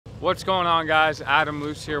What's going on, guys? Adam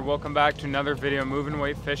Luce here. Welcome back to another video, Moving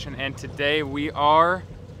Weight Fishing. And today we are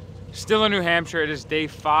still in New Hampshire. It is day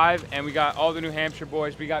 5 and we got all the New Hampshire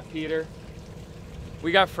boys. We got Peter,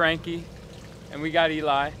 we got Frankie, and we got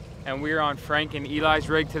Eli. And we are on Frank and Eli's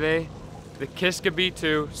rig today. The Kiska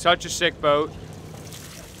B2, such a sick boat.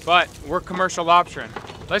 But we're commercial lobstering.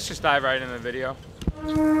 Let's just dive right into the video.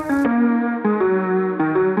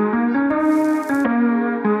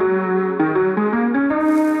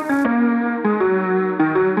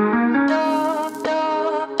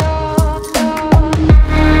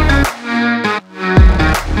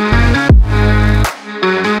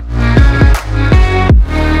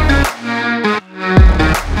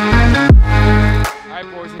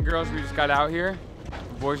 We just got out here.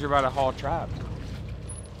 The boys are about to haul trap.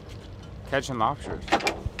 Catching lobsters.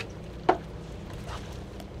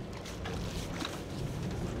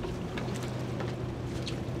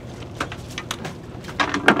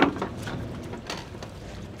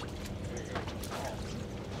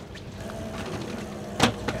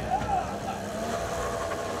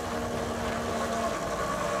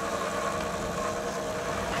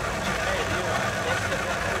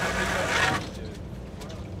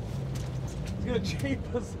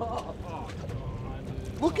 Chafe us off. Oh, come on,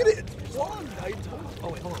 dude. Look at it. It's long. I told you. Oh,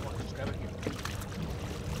 wait, hold on. Just grab it here.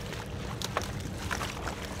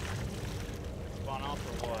 Spawn off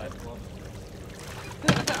or what?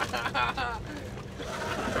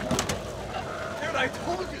 Dude, I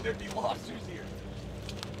told you there'd be lobsters here.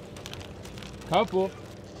 Couple,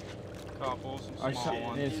 some small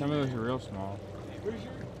ones. Yeah, some of those are real small. Where's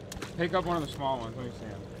your? Pick up one of the small ones. Let me see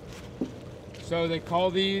them. So they call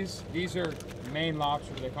these are Maine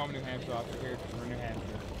Lobster. They call them New Hampshire lobster here because we're New Hampshire.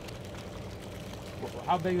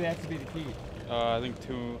 How big do they have to be to keep? I think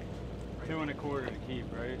two and a quarter to keep,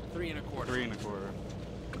 right? 3 1/4. 3 1/4.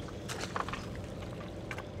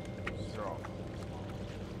 So.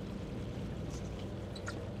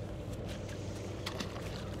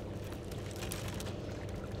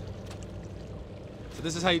 So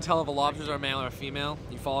this is how you tell if a lobsters are male or a female.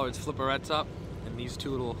 You follow its flipperets up, and these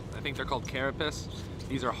two little, I think they're called carapace.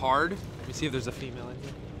 These are hard. Let me see if there's a female in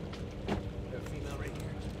here. There's a female right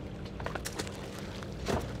here.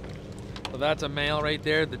 So that's a male right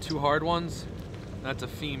there, the two hard ones. That's a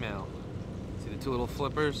female. See the two little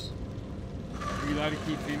flippers? Are you allowed to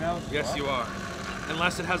keep females? Yes, you are.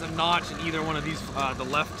 Unless it has a notch in either one of these,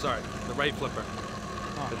 the right flipper.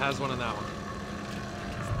 It has one in that one.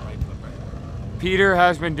 It's the right flipper. Peter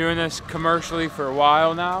has been doing this commercially for a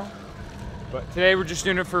while now. But today we're just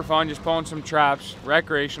doing it for fun, just pulling some traps,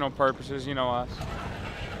 recreational purposes, you know us.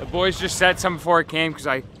 The boys just set some before it came because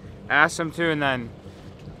I asked them to, and then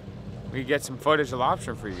we get some footage of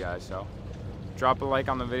lobster for you guys, so drop a like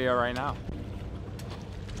on the video right now.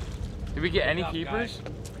 Did we get any keepers?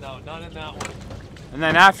 Guys. No, none in that one. And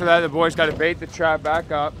then after that, the boys got to bait the trap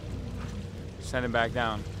back up, send it back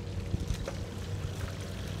down.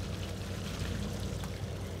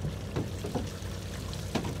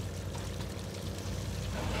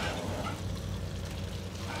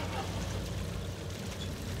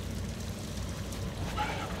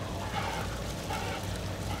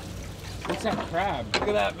 What's that crab? Look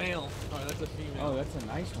at that male. Oh, that's a female. Oh, that's a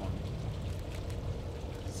nice one.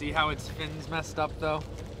 See how its fin's messed up though?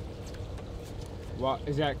 What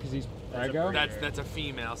is that? Because he's prego? That's a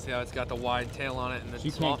female. See how it's got the wide tail on it and the So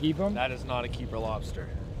you can't keep him? That is not a keeper lobster.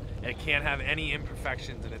 It can't have any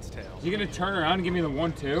imperfections in its tail. Is he gonna turn around and give me the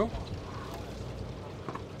 1-2?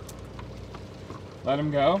 Let him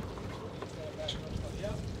go.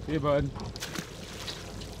 See you, bud.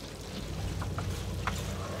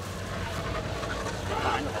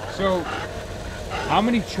 So, how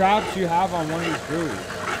many traps do you have on one of these buoys?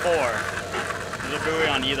 4. There's a buoy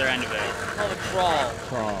on either end of it. It's called a crawl.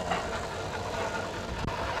 Crawl.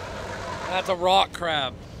 That's a rock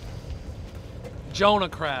crab. Jonah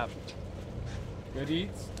crab. Good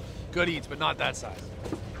eats? Good eats, but not that size.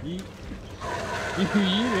 Eat. You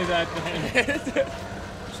eated that thing.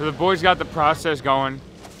 So the boys got the process going.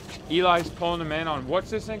 Eli's pulling them in on,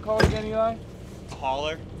 what's this thing called again, Eli? A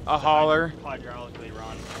hauler. A hauler. Hydraulically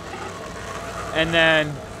run. And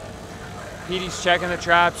then Petey's checking the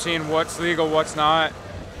trap, seeing what's legal, what's not.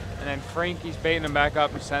 And then Frankie's baiting them back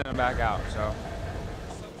up and sending them back out. So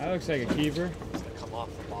that looks like a keeper. It's gonna come off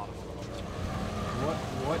the bottom.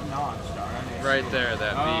 What notch, Star? Right there,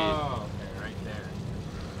 that bead. Oh, okay, right there.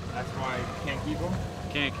 That's why you can't keep them?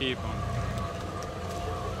 Can't keep them.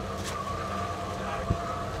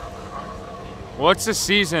 What's the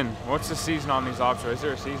season? What's the season on these lobsters? Is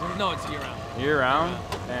there a season? No, it's year round. Year round?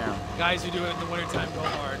 Damn. Guys who do it in the wintertime go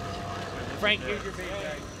hard. Frank, here's your bait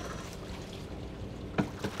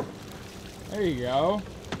There you go.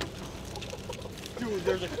 Dude,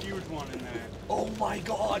 there's a huge one in there. Oh my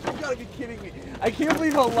God, you gotta be kidding me. I can't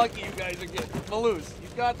believe how lucky you guys are getting. Maloose,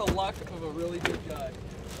 you've got the luck of a really good guy.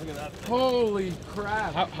 Look at that thing. Holy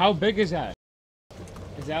crap. How big is that?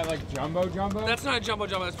 Is that like jumbo? That's not a jumbo,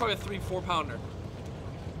 that's probably a 3-4 pounder.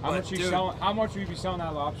 How much would you be selling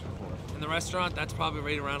that lobster for? In the restaurant, that's probably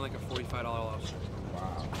right around like a $45 lobster.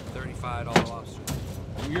 Wow. $35 lobster.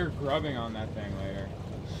 You're grubbing on that thing later.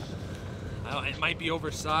 It might be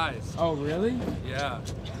oversized. Oh, really? Yeah.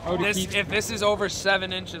 Oh, if this is over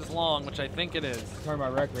 7 inches long, which I think it is. Talking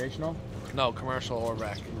about recreational? No, commercial or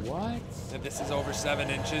rec. What? If this is over 7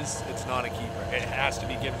 inches, it's not a keeper. It has to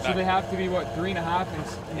be given back. So they have to be, what, 3.5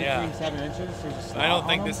 in Yeah. between 7 inches? There's a slot I don't on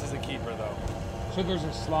think them? this is a keeper, though. So there's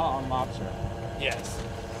a slot on lobster? Yes.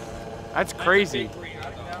 That's crazy.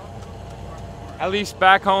 At least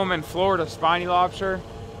back home in Florida, spiny lobster,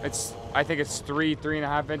 I think it's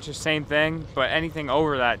 3.5 inches, same thing, but anything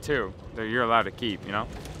over that too, that you're allowed to keep, you know?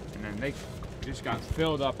 And then they just got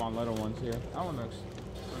filled up on little ones here. That one looks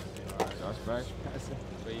suspect.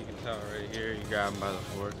 But you can tell right here, you grab them by the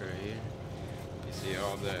fork right here. You see it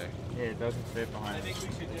all day. Yeah, it doesn't fit behind it.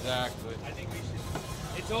 Exactly. I think we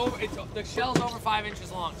should. The shell's over 5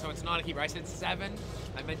 inches long, so it's not a keeper. I said 7.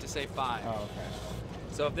 I meant to say 5. Oh, okay.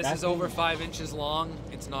 So if this is over 5 inches long,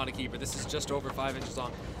 it's not a keeper. This is just over 5 inches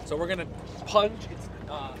long. So we're gonna punch its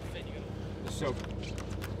fin. So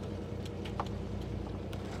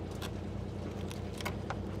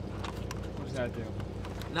what does that do?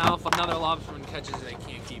 Now, if another lobsterman catches it, they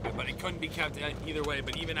can't keep it. But it couldn't be kept either way.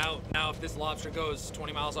 But even out now, if this lobster goes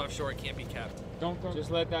 20 miles offshore, it can't be kept. Don't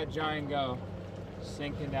just let that giant go,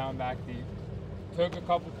 sinking down back deep. Took a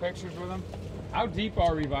couple pictures with him. How deep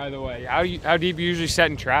are we, by the way? How deep you usually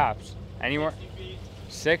setting traps? Anywhere? 60 feet.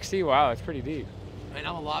 60? Wow, that's pretty deep. Right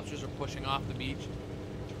now, the lobsters are pushing off the beach.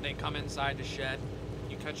 They come inside the shed.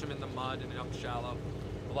 You catch them in the mud and up shallow.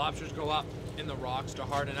 The lobsters go up in the rocks to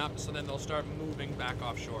harden up, so then they'll start moving back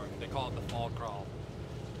offshore. They call it the fall crawl.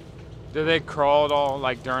 Do they crawl at all,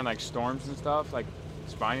 like during like storms and stuff, like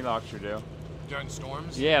spiny lobster do? During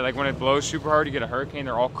storms? Yeah, like when it blows super hard, you get a hurricane,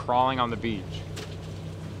 they're all crawling on the beach.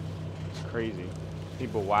 It's crazy.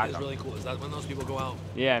 People whack It's them. really cool. Is that when those people go out?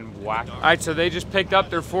 Yeah, and whack. All right, so they just picked up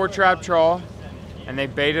their 4-trap trawl, and they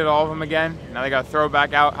baited all of them again. Now they got to throw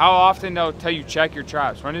back out. How often they'll tell you check your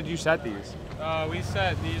traps? When did you set these? We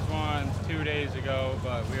set these ones 2 days ago,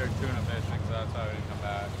 but we were tuna fishing, so that's why we didn't come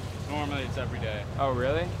back. Normally it's every day. Oh,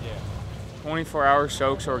 really? Yeah. 24-hour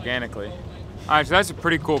soaks organically. All right, so that's a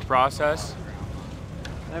pretty cool process.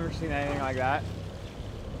 Never seen anything like that.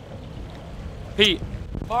 Pete,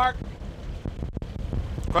 Mark.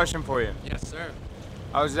 question for you. Yes, sir.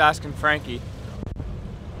 I was asking Frankie.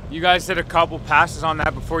 You guys did a couple passes on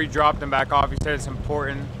that before you dropped them back off. You said it's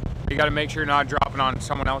important. You got to make sure you're not dropping on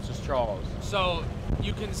someone else's trawls. So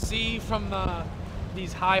you can see from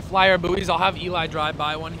these high flyer buoys. I'll have Eli drive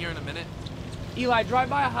by one here in a minute. Eli, drive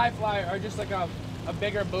by a high flyer or just like a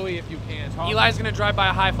bigger buoy if you can. Eli's gonna drive by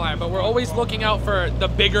a high flyer, but we're always looking out for the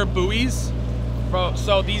bigger buoys.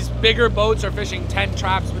 So these bigger boats are fishing 10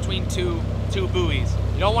 traps between two buoys.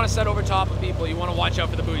 You don't want to set over top of people. You want to watch out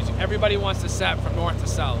for the buoys. Everybody wants to set from north to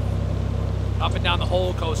south, up and down the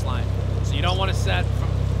whole coastline. So you don't want to set from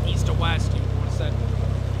east to west. You want to set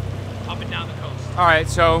up and down the coast. All right,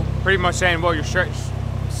 so pretty much saying, well, you're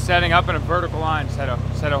setting up in a vertical line instead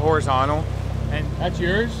of horizontal. And that's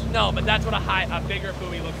yours? No, but that's what a bigger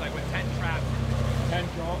buoy looks like with 10 traps. 10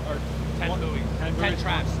 trawl or 10 buoys. 10 10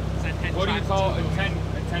 traps. What do you call a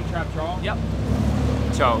 10 trap trawl? Yep.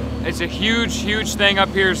 So it's a huge thing up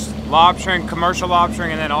here is lobstering, commercial lobstering,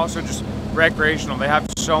 and then also just recreational. They have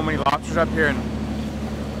so many lobsters up here, and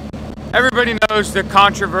everybody knows the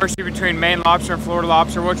controversy between Maine lobster and Florida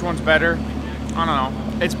lobster. Which one's better? I don't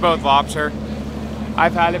know. It's both lobster.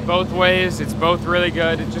 I've had it both ways. It's both really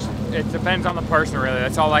good. It depends on the person, really.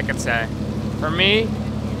 That's all I can say. For me,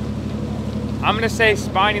 I'm gonna say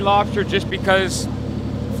spiny lobster just because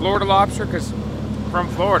Florida lobster, because from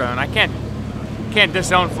Florida, and I can't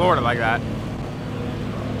disown Florida like that.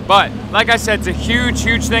 But like I said, it's a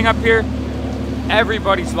huge thing up here.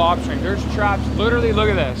 Everybody's lobstering. There's traps. Literally, look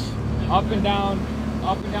at this, up and down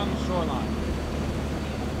the shoreline.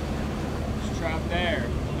 There's a trap there.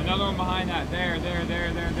 Another one behind that. There.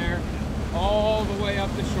 All the way up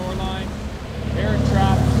the shoreline. There are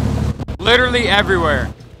traps. Literally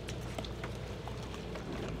everywhere.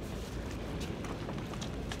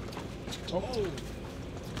 Oh.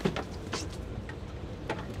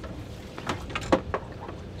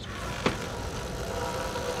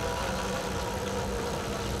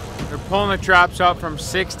 They're pulling the traps up from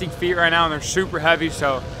 60 feet right now, and they're super heavy,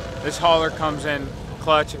 so This hauler comes in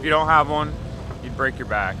clutch. If you don't have one, you'd break your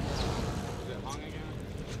back. Is it hung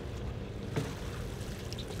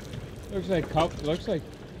again? Looks like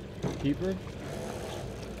keeper.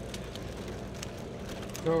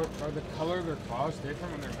 So are the color of their claws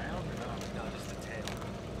different when they're males or not? No, just the tail.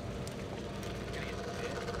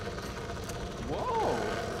 Whoa!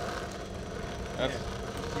 That's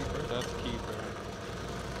keeper.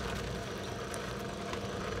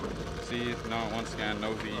 See, no, once again,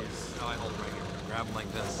 no V's. No, I hold right here. Grab him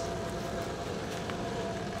like this.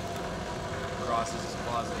 Crosses his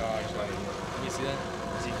claws. Gosh, like, Can you see that?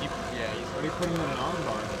 Does he keep? Yeah, he's. What do you put him in an arm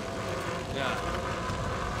bar? Yeah.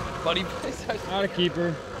 Buddy, Not a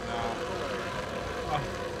keeper. no.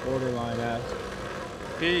 Borderline ass.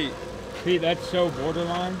 Pete. Pete, that's so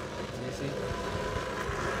borderline. Can you see?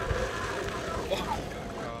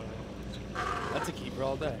 That's a keeper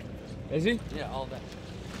all day. Is he? Yeah, all day.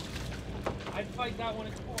 I'd fight that one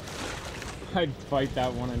in court. I'd fight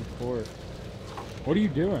that one in court. What are you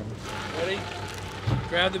doing? Ready?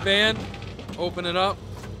 Grab the band, open it up.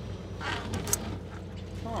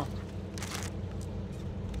 Huh.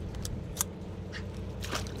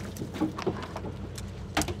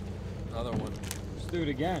 Another one. Let's do it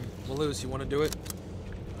again. Malous, you want to do it?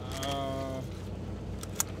 I'd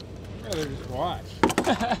rather just watch.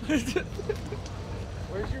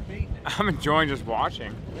 Where's your bait net? I'm enjoying just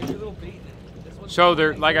watching. Where's your little bait net? This one's So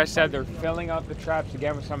they're, like I said, they're filling up the traps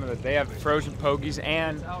again with some of the. They have frozen pogies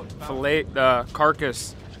and fillet the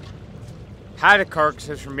carcass. Haddock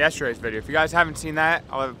carcasses from yesterday's video. If you guys haven't seen that,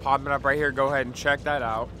 I'll have it popping up right here. Go ahead and check that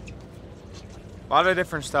out. A lot of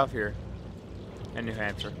different stuff here in New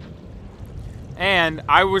Hampshire. And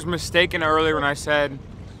I was mistaken earlier when I said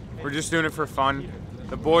we're just doing it for fun.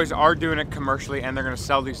 The boys are doing it commercially and they're gonna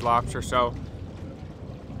sell these lobsters. So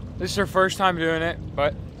this is their first time doing it,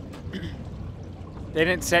 but they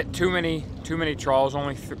didn't set too many trawls.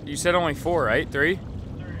 You said only 4, right? 3?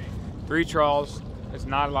 3 trawls. It's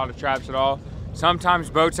not a lot of traps at all. Sometimes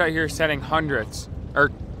boats out here setting hundreds. Or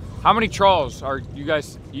how many trawls are you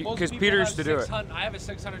guys? Because Peter used to do it. I have a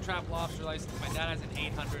 600 trap lobster license. My dad has an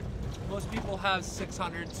 800. Most people have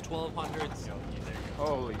 600s, 1200s.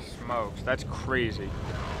 Holy smokes, that's crazy.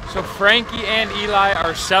 So Frankie and Eli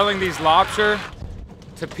are selling these lobster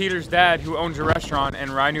to Peter's dad, who owns a restaurant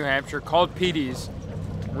in Rye, New Hampshire called Petey's.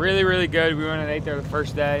 Really, really good. We went and ate there the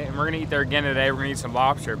first day, and we're gonna eat there again today. We're gonna eat some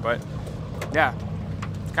lobster, but yeah,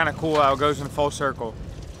 it's kind of cool how it goes in full circle.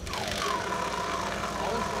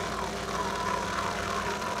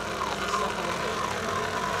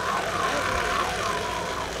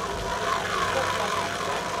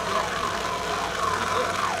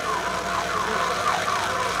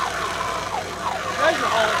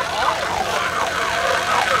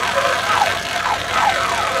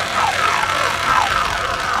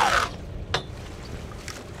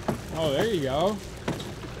 Oh, there you go.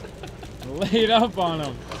 Laid up on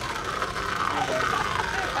him. I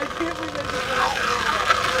can't believe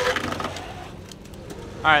that.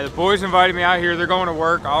 All right, the boys invited me out here. They're going to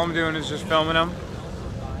work. All I'm doing is just filming them.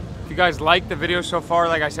 If you guys like the video so far,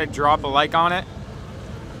 like I said, drop a like on it.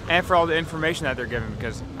 And for all the information that they're giving,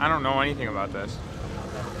 because I don't know anything about this.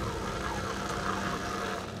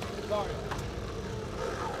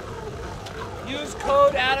 Use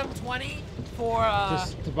code Adam20 for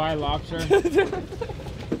Just to buy lobster.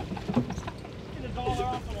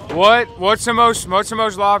 What's the most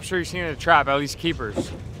lobster you've seen in a trap? At least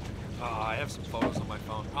keepers. I have some photos on my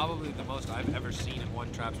phone. Probably the most I've ever seen in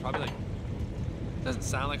one trap is probably like, doesn't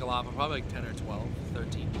sound like a lot, but probably like 10 or 12,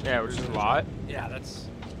 13. Yeah, which is a lot. Yeah, that's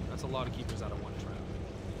a lot of keepers out of one trap.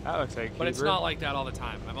 That looks like a keeper. But it's not like that all the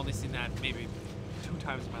time. I've only seen that maybe 2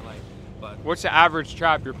 times in my life. But What's the average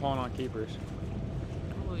trap you're pulling on keepers?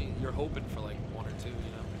 probably you're hoping for like 1 or 2, you know.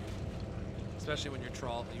 Especially when you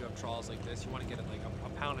have trawls like this, you want to get it like a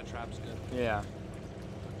pound of trap's good. Yeah.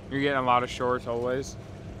 You're getting a lot of shorts always.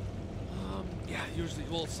 Yeah, usually.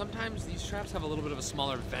 Well, sometimes these traps have a little bit of a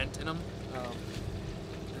smaller vent in them.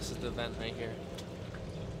 This is the vent right here.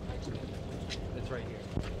 It's right here.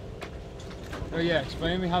 Oh yeah,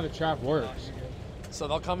 explain to me how the trap works. So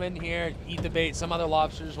they'll come in here, eat the bait. Some other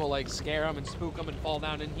lobsters will like scare them and spook them and fall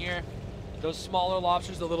down in here. Those smaller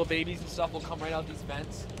lobsters, the little babies and stuff, will come right out these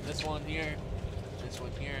vents. This one here, this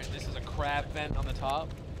one here. This is a crab vent on the top.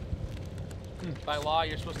 By law,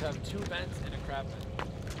 you're supposed to have 2 vents and a crab vent.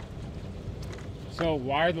 So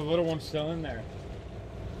why are the little ones still in there?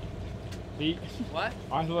 What?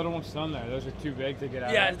 Why are the little ones still in there? Those are too big to get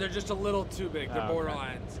out. Yeah, they're just a little too big. They're Oh, okay.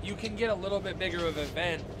 borderlines. You can get a little bit bigger of a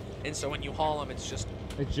vent, and so when you haul them, it's just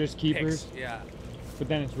It's just keepers, picks. Yeah. but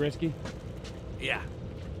then it's risky. Yeah.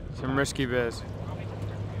 Some risky biz.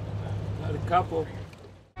 couple.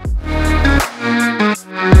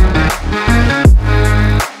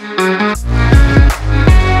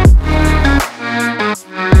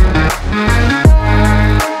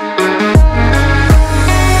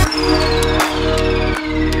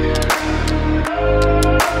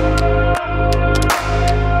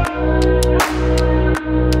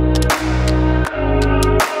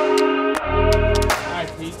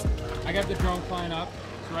 I got the drone flying up.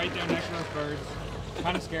 It's right there next to those birds.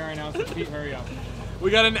 Kind of scary right now, so Pete, hurry up.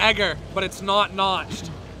 We got an egger, but it's not notched.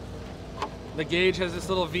 The gauge has this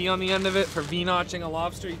little V on the end of it for V-notching a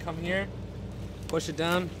lobster. You come here, push it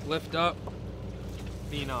down, lift up,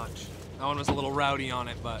 V-notch. That one was a little rowdy on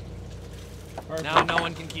it, but perfect. Now no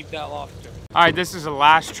one can keep that lobster. All right, this is the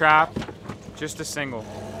last trap, just a single.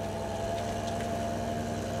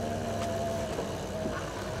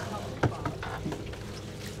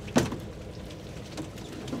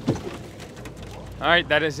 All right,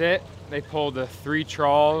 that is it. They pulled the 3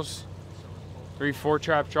 trawls, 3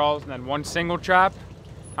 4-trap trawls, and then 1 single trap.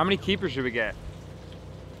 How many keepers should we get?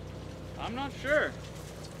 I'm not sure.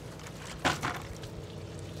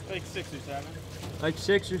 Like 6 or 7. Like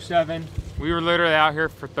 6 or 7. We were literally out here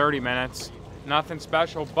for 30 minutes. Nothing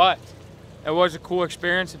special, but it was a cool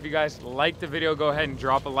experience. If you guys liked the video, go ahead and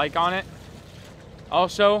drop a like on it.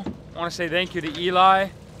 Also, I want to say thank you to Eli,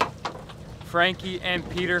 Frankie, and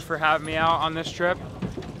Peter for having me out on this trip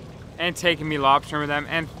and taking me lobstering with them,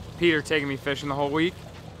 and Peter taking me fishing the whole week.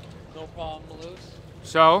 No problem, Maloose.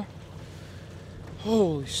 So,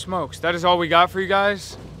 holy smokes, that is all we got for you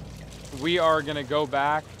guys. We are gonna go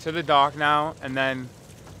back to the dock now and then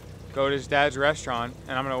go to his dad's restaurant,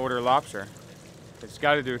 and I'm gonna order a lobster. It's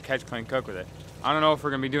gotta do a catch, clean, cook with it. I don't know if we're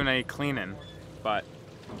gonna be doing any cleaning, but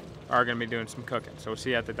we are gonna be doing some cooking. So we'll see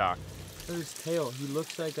you at the dock. Look at his tail, he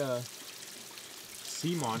looks like a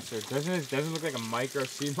sea monster. Doesn't it look like a micro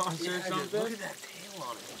sea monster or something? Look at that tail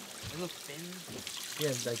on it. Little fin.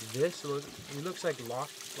 Yeah, like this. He looks like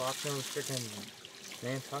Lobster was freaking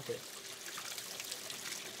Nantucket.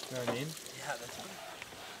 You know what I mean? Yeah, that's right.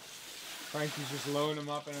 Frankie's just loading them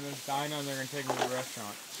up into this dino and they're gonna take them to the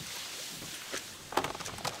restaurant.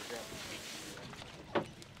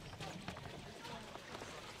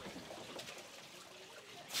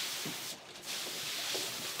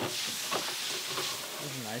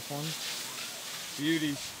 There's a nice one.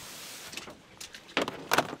 Beauties.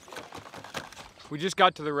 We just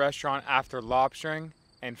got to the restaurant after lobstering,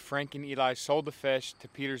 and Frank and Eli sold the fish to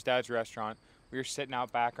Peter's dad's restaurant. We were sitting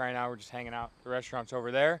out back right now. We're just hanging out. The restaurant's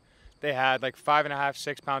over there. They had like 5.5,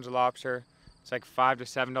 6 pounds of lobster. It's like $5 to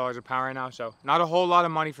 $7 a pound right now. So not a whole lot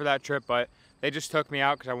of money for that trip, but they just took me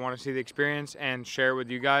out because I want to see the experience and share it with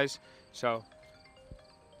you guys. So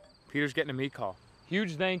Peter's getting a meat call.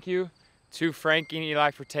 Huge thank you to Frank and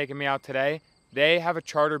Eli for taking me out today. They have a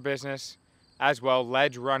charter business as well,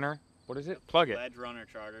 Ledge Runner. What is it? Plug it. Ledge Runner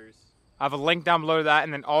Charters. I have a link down below to that.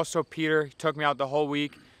 And then also Peter took me out the whole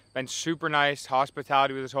week. Been super nice.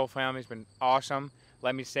 Hospitality with his whole family has been awesome.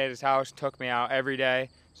 Let me stay at his house. Took me out every day.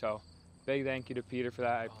 So big thank you to Peter for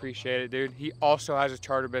that. I appreciate it, dude. He also has a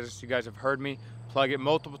charter business. You guys have heard me plug it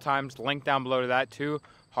multiple times. Link down below to that too.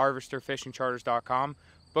 HarvesterFishingCharters.com.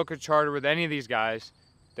 Book a charter with any of these guys.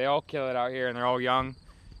 They all kill it out here and they're all young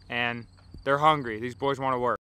and they're hungry. These boys want to work.